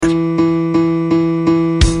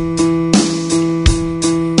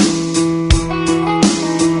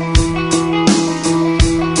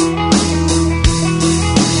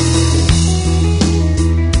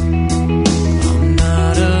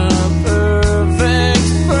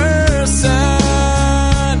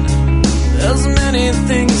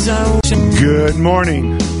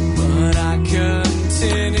morning.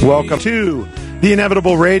 Welcome to the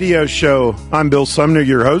Inevitable Radio Show. I'm Bill Sumner,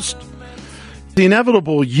 your host. The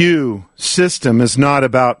Inevitable You system is not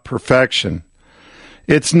about perfection.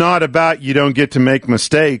 It's not about you don't get to make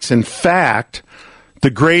mistakes. In fact, the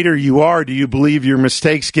greater you are, do you believe your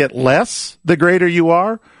mistakes get less the greater you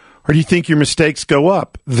are? Or do you think your mistakes go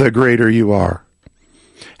up the greater you are?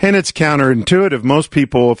 And it's counterintuitive. Most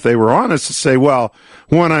people, if they were honest, say, well,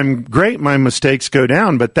 when I'm great, my mistakes go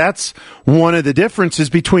down. But that's one of the differences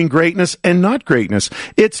between greatness and not greatness.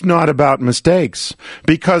 It's not about mistakes,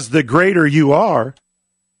 because the greater you are,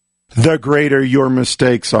 the greater your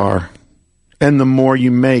mistakes are. And the more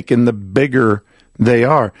you make and the bigger they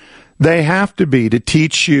are. They have to be to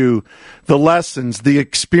teach you the lessons, the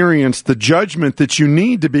experience, the judgment that you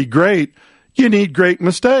need to be great. You need great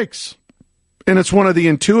mistakes. And it's one of the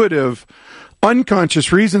intuitive,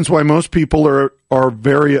 unconscious reasons why most people are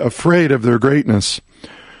very afraid of their greatness,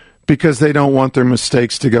 because they don't want their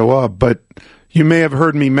mistakes to go up. But you may have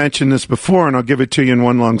heard me mention this before, and I'll give it to you in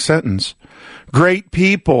one long sentence. Great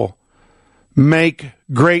people make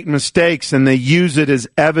great mistakes, and they use it as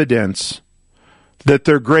evidence that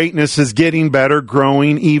their greatness is getting better,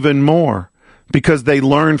 growing even more, because they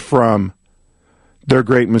learn from their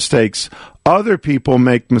great mistakes. Other people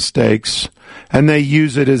make mistakes, and they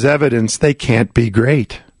use it as evidence they can't be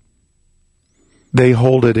great. They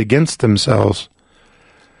hold it against themselves.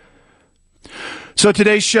 So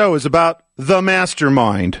today's show is about the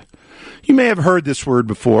mastermind. You may have heard this word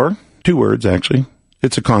before. 2 words, actually.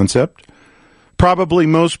 It's a concept. Probably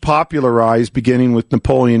most popularized beginning with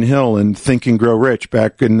Napoleon Hill and Think and Grow Rich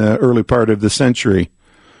back in the early part of the century.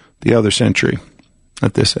 The other century,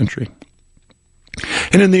 not this century.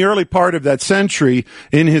 And in the early part of that century,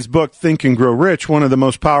 in his book, Think and Grow Rich, one of the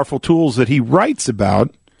most powerful tools that he writes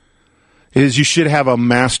about is you should have a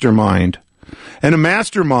mastermind. And a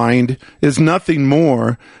mastermind is nothing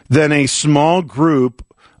more than a small group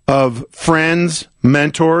of friends,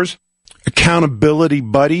 mentors, accountability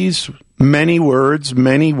buddies, many words,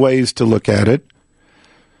 many ways to look at it.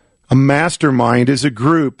 A mastermind is a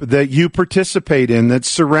group that you participate in, that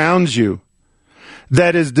surrounds you,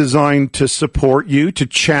 that is designed to support you, to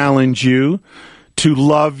challenge you, to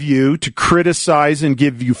love you, to criticize and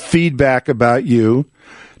give you feedback about you,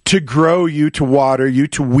 to grow you, to water you,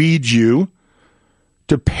 to weed you,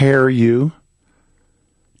 to pair you,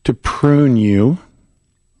 to prune you.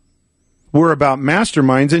 We're about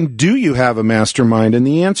masterminds, and do you have a mastermind? And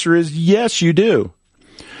the answer is yes, you do.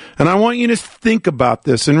 And I want you to think about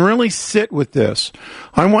this and really sit with this.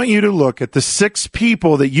 I want you to look at the 6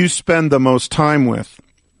 people that you spend the most time with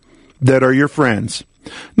that are your friends.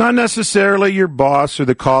 Not necessarily your boss or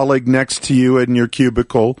the colleague next to you in your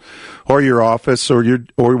cubicle or your office or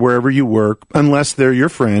wherever you work, unless they're your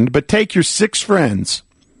friend. But take your 6 friends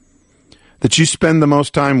that you spend the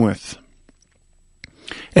most time with.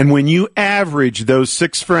 And when you average those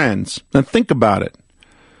 6 friends, now think about it.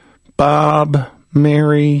 Bob,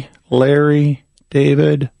 Mary, Larry,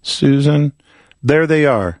 David, Susan, there they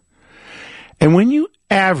are. And when you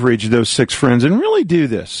average those 6 friends, and really do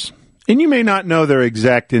this, and you may not know their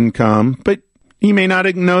exact income, but you may not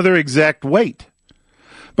know their exact weight.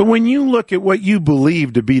 But when you look at what you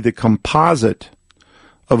believe to be the composite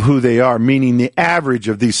of who they are, meaning the average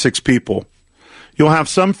of these 6 people, you'll have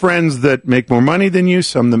some friends that make more money than you,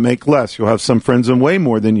 some that make less. You'll have some friends that weigh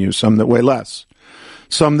more than you, some that weigh less.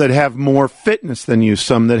 Some that have more fitness than you,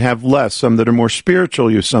 some that have less. Some that are more spiritual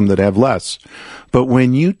than you, some that have less. But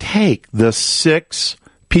when you take the 6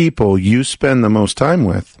 people you spend the most time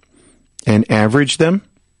with and average them,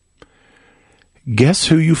 guess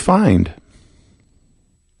who you find?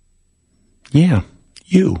 Yeah,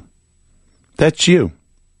 you. That's you.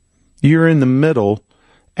 You're in the middle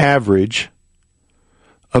average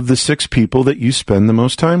of the 6 people that you spend the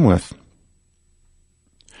most time with.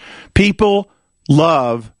 People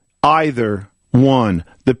love either one,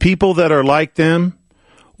 the people that are like them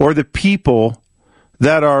or the people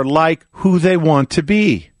that are like who they want to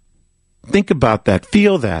be. Think about that.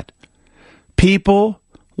 Feel that. People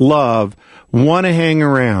want to hang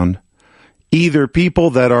around either people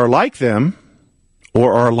that are like them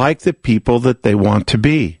or are like the people that they want to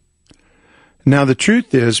be. Now, the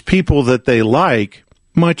truth is, people that they like,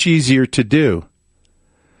 much easier to do.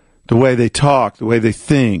 The way they talk, the way they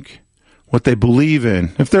think, what they believe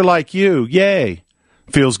in. If they're like you, yay,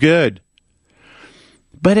 feels good.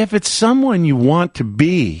 But if it's someone you want to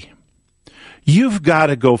be, you've got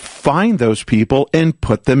to go find those people and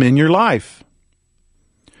put them in your life.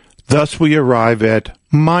 Thus we arrive at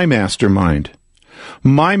my mastermind.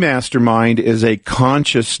 My mastermind is a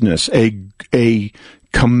consciousness, a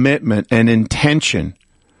commitment and intention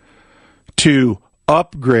to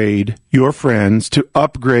upgrade your friends, to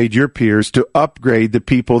upgrade your peers, to upgrade the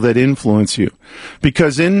people that influence you.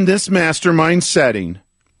 Because in this mastermind setting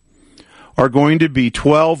are going to be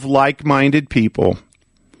 12 like-minded people.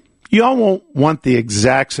 You all won't want the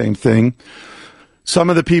exact same thing. Some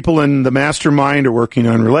of the people in the mastermind are working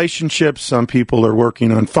on relationships. Some people are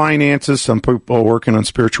working on finances. Some people are working on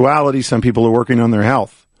spirituality. Some people are working on their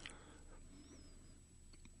health.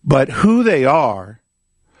 But who they are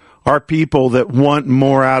people that want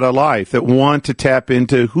more out of life, that want to tap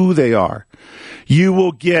into who they are. You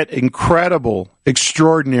will get incredible,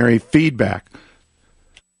 extraordinary feedback.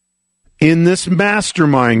 In this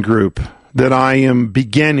mastermind group that I am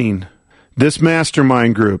beginning, this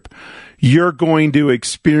mastermind group, you're going to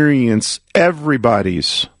experience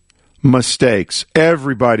everybody's mistakes,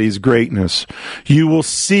 everybody's greatness. You will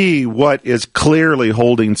see what is clearly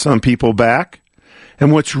holding some people back.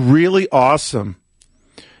 And what's really awesome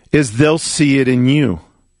is they'll see it in you.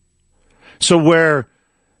 So where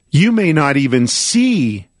you may not even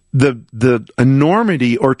see the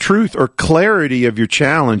enormity or truth or clarity of your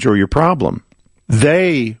challenge or your problem,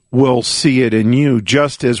 they will see it in you,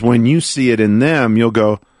 just as when you see it in them, you'll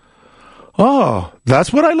go, oh,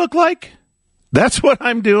 that's what I look like? That's what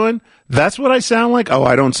I'm doing? That's what I sound like? Oh,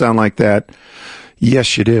 I don't sound like that.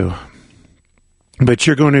 Yes, you do. But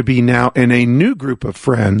you're going to be now in a new group of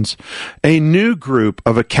friends, a new group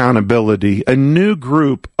of accountability, a new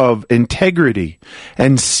group of integrity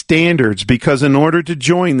and standards, because in order to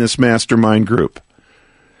join this mastermind group,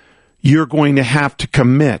 you're going to have to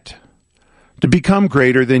commit to become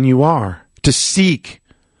greater than you are, to seek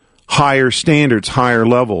higher standards, higher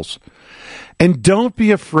levels. And don't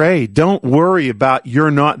be afraid. Don't worry about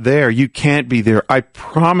you're not there. You can't be there. I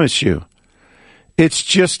promise you, it's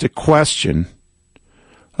just a question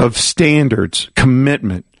of standards,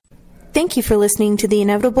 commitment. Thank you for listening to the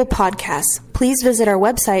Inevitable Podcast. Please visit our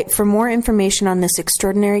website for more information on this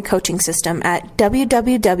extraordinary coaching system at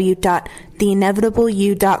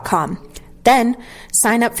www.theinevitableyou.com. Then,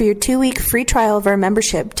 sign up for your 2-week free trial of our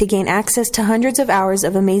membership to gain access to hundreds of hours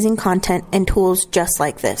of amazing content and tools just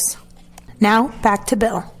like this. Now, back to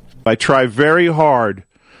Bill. I try very hard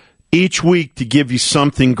each week to give you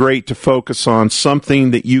something great to focus on,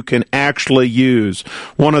 something that you can actually use,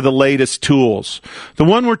 one of the latest tools. The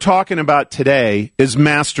one we're talking about today is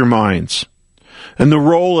masterminds and the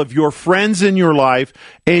role of your friends in your life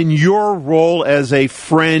and your role as a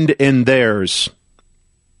friend in theirs.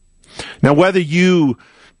 Now, whether you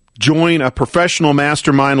join a professional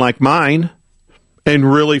mastermind like mine and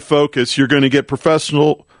really focus, you're going to get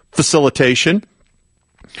professional facilitation,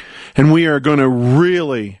 and we are going to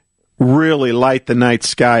really light the night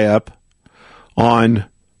sky up on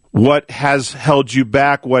what has held you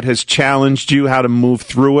back, what has challenged you, how to move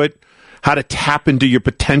through it, how to tap into your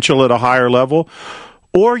potential at a higher level.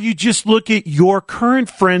 Or you just look at your current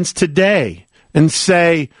friends today and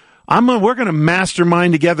say, we're going to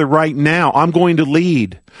mastermind together right now. I'm going to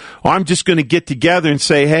lead. Or I'm just going to get together and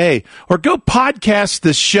say, hey, or go podcast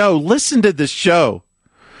this show. Listen to this show.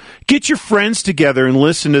 Get your friends together and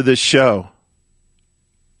listen to this show.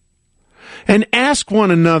 And ask one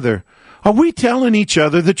another, are we telling each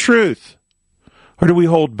other the truth? Or do we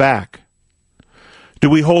hold back? Do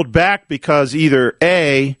we hold back because either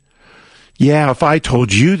A, if I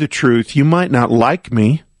told you the truth, you might not like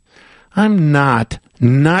me. I'm not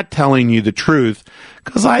telling you the truth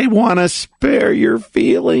because I want to spare your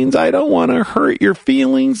feelings. I don't want to hurt your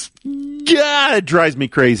feelings. Yeah, it drives me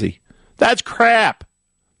crazy. That's crap.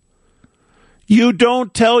 You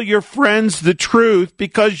don't tell your friends the truth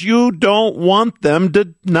because you don't want them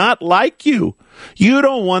to not like you. You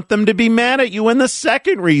don't want them to be mad at you. And the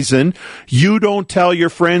second reason you don't tell your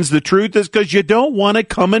friends the truth is because you don't want it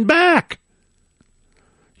coming back.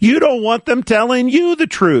 You don't want them telling you the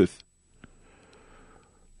truth.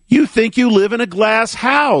 You think you live in a glass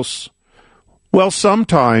house. Well,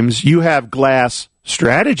 sometimes you have glass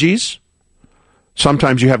strategies.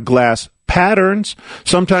 Sometimes you have glass patterns.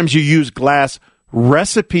 Sometimes you use glass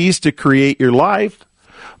recipes to create your life.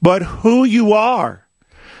 But who you are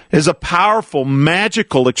is a powerful,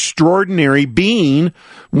 magical, extraordinary being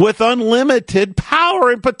with unlimited power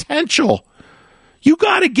and potential. You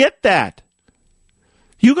got to get that.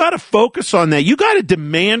 You got to focus on that. You got to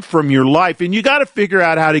demand from your life, and you got to figure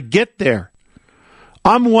out how to get there.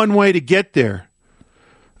 I'm one way to get there.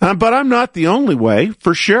 But I'm not the only way,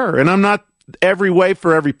 for sure. And I'm not every way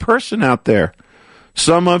for every person out there.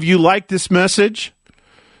 Some of you like this message.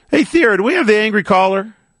 Hey, Thera, do we have the angry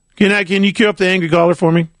caller? Can you cue up the angry caller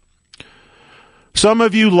for me? Some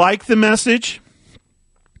of you like the message.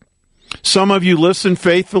 Some of you listen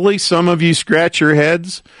faithfully. Some of you scratch your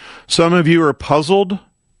heads. Some of you are puzzled.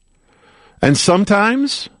 And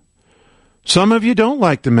sometimes, some of you don't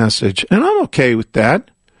like the message. And I'm okay with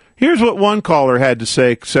that. Here's what one caller had to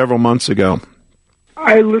say several months ago.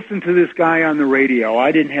 I listened to this guy on the radio.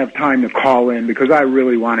 I didn't have time to call in because I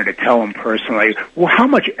really wanted to tell him personally, well, how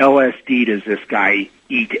much LSD does this guy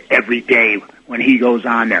eat every day when he goes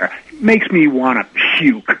on there? It makes me want to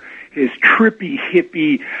puke. His trippy,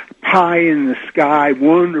 hippie, pie in the sky,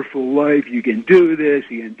 wonderful life, you can do this,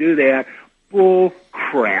 you can do that. Bull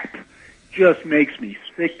crap. Just makes me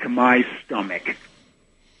sick to my stomach.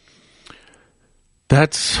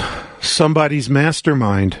 That's somebody's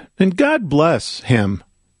mastermind. And God bless him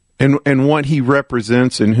and what he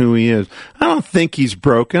represents and who he is. I don't think he's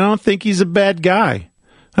broken. I don't think he's a bad guy.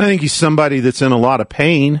 I think he's somebody that's in a lot of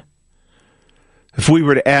pain. If we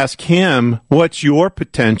were to ask him, what's your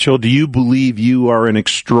potential? Do you believe you are an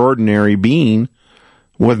extraordinary being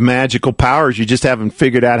with magical powers? You just haven't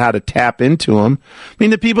figured out how to tap into them. I mean,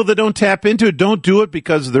 the people that don't tap into it don't do it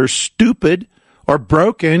because they're stupid or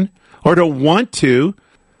broken or don't want to.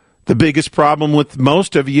 The biggest problem with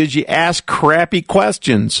most of you is you ask crappy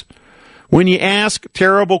questions. When you ask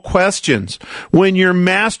terrible questions, when your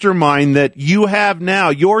mastermind that you have now,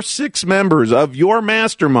 your 6 members of your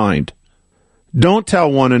mastermind, don't tell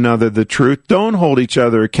one another the truth, don't hold each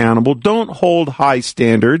other accountable, don't hold high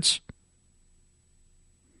standards.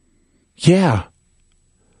 Yeah.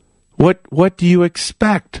 What do you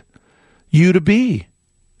expect you to be?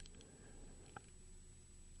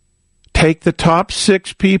 Take the top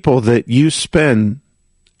 6 people that you spend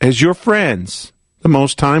as your friends the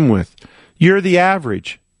most time with. You're the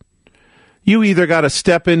average. You either got to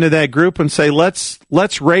step into that group and say, let's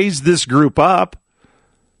raise this group up,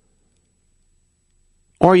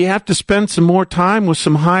 or you have to spend some more time with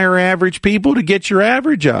some higher average people to get your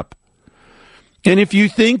average up. And if you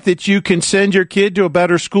think that you can send your kid to a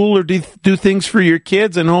better school or do things for your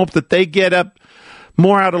kids and hope that they get up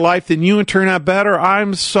more out of life than you and turn out better,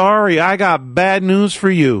 I'm sorry. I got bad news for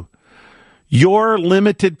you. Your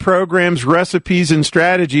limited programs, recipes, and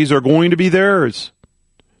strategies are going to be theirs.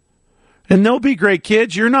 And they'll be great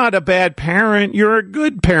kids. You're not a bad parent. You're a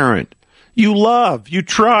good parent. You love, you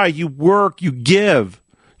try, you work, you give.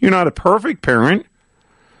 You're not a perfect parent.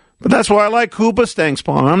 But that's why I like Hoobastank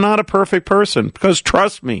I'm not a perfect person, because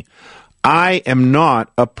trust me, I am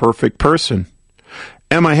not a perfect person.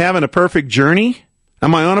 Am I having a perfect journey?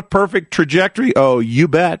 Am I on a perfect trajectory? Oh, you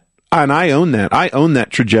bet. And I own that. I own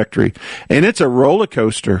that trajectory. And it's a roller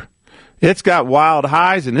coaster. It's got wild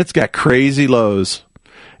highs and it's got crazy lows.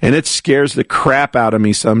 And it scares the crap out of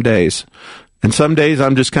me some days. And some days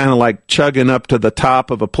I'm just kind of like chugging up to the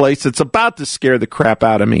top of a place that's about to scare the crap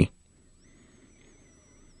out of me.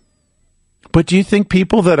 But do you think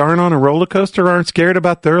people that aren't on a roller coaster aren't scared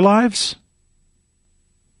about their lives?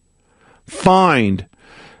 Find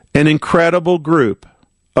an incredible group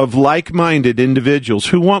of like-minded individuals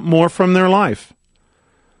who want more from their life.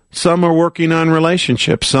 Some are working on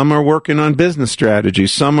relationships. Some are working on business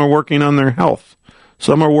strategies. Some are working on their health.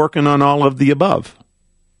 Some are working on all of the above.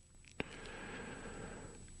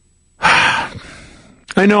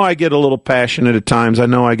 I know I get a little passionate at times. I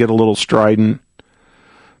know I get a little strident.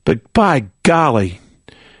 But by golly,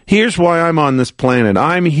 here's why I'm on this planet.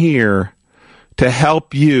 I'm here to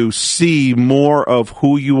help you see more of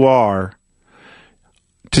who you are,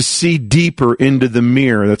 to see deeper into the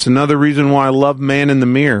mirror. That's another reason why I love Man in the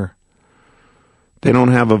Mirror. They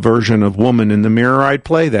don't have a version of Woman in the Mirror. I'd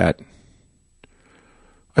play that.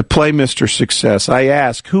 I play Mr. Success. I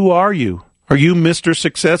ask, who are you? Are you Mr.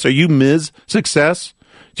 Success? Are you Ms. Success?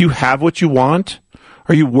 Do you have what you want?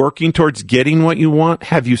 Are you working towards getting what you want?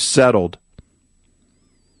 Have you settled?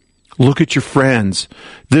 Look at your friends.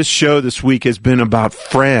 This show this week has been about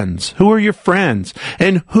friends. Who are your friends?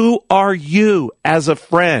 And who are you as a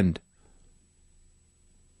friend?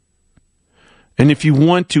 And if you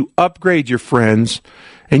want to upgrade your friends,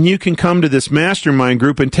 and you can come to this mastermind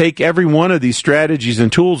group and take every one of these strategies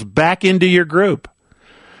and tools back into your group.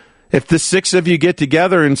 If the 6 of you get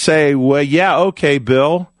together and say, well, yeah, okay,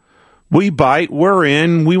 Bill, we bite, we're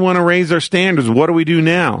in, we want to raise our standards, what do we do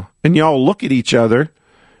now? And y'all look at each other.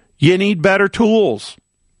 You need better tools.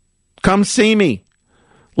 Come see me.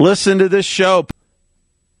 Listen to this show.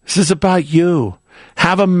 This is about you.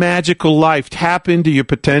 Have a magical life. Tap into your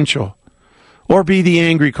potential. Or be the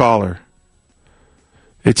angry caller.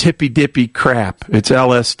 It's hippy-dippy crap. It's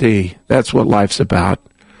LSD. That's what life's about.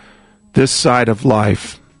 This side of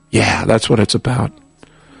life. Yeah, that's what it's about.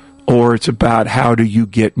 Or it's about how do you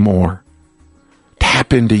get more.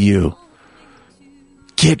 Tap into you.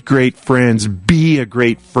 Get great friends. Be a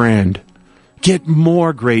great friend. Get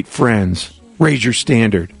more great friends. Raise your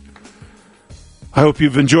standard. I hope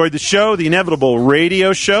you've enjoyed the show, The Inevitable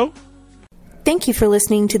Radio Show. Thank you for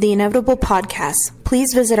listening to the Inevitable Podcast.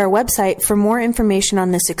 Please visit our website for more information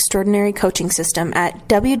on this extraordinary coaching system at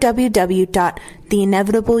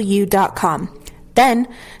www.theinevitableyou.com. Then,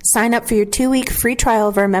 sign up for your 2-week free trial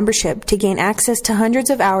of our membership to gain access to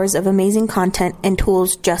hundreds of hours of amazing content and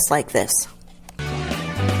tools just like this.